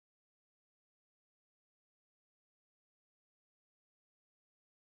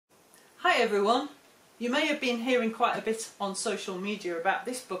Hi everyone. You may have been hearing quite a bit on social media about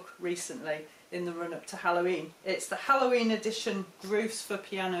this book recently in the run-up to Halloween. It's the Halloween edition Grooves for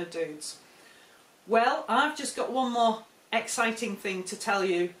Piano Dudes. Well, I've just got one more exciting thing to tell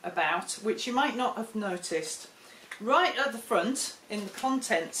you about, which you might not have noticed. Right at the front, in the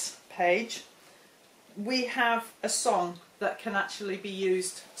contents page, we have a song that can actually be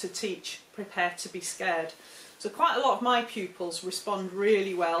used to teach Prepare to be Scared. So quite a lot of my pupils respond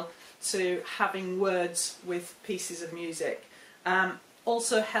really well to having words with pieces of music.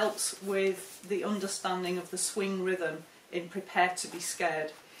 Also helps with the understanding of the swing rhythm in Prepare to be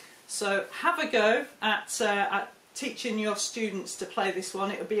Scared. So have a go at teaching your students to play this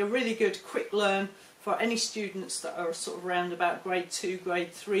one. It would be a really good quick learn for any students that are sort of around about grade 2,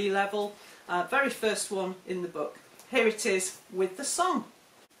 grade 3 level. Very first one in the book. Here it is with the song.